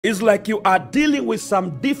It's like you are dealing with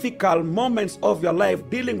some difficult moments of your life,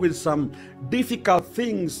 dealing with some difficult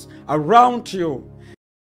things around you.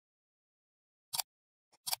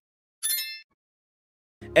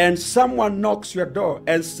 And someone knocks your door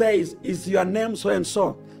and says, "Is your name so and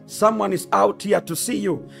so? Someone is out here to see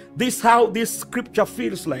you." This is how this scripture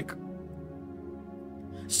feels like.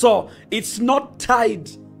 So it's not tied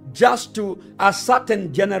just to a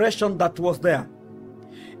certain generation that was there.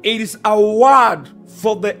 It is a word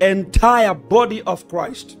for the entire body of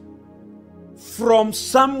Christ. From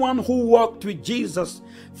someone who walked with Jesus,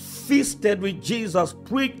 feasted with Jesus,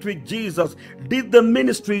 preached with Jesus, did the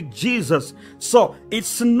ministry with Jesus. So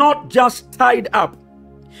it's not just tied up.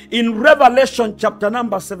 In Revelation chapter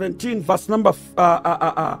number 17, verse number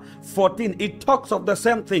 14, it talks of the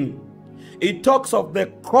same thing. It talks of the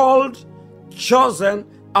called, chosen,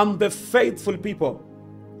 and the faithful people.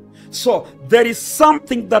 So there is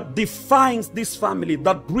something that defines this family,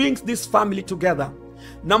 that brings this family together.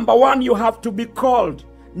 Number one, you have to be called.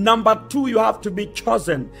 Number two, you have to be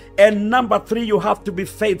chosen. And number three, you have to be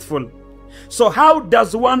faithful. So how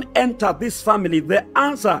does one enter this family? The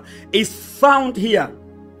answer is found here.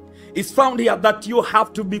 It's found here that you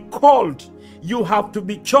have to be called, you have to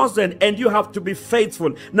be chosen, and you have to be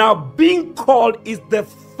faithful. Now, being called is the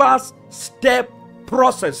first step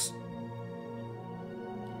process.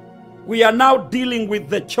 We are now dealing with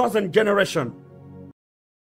the chosen generation.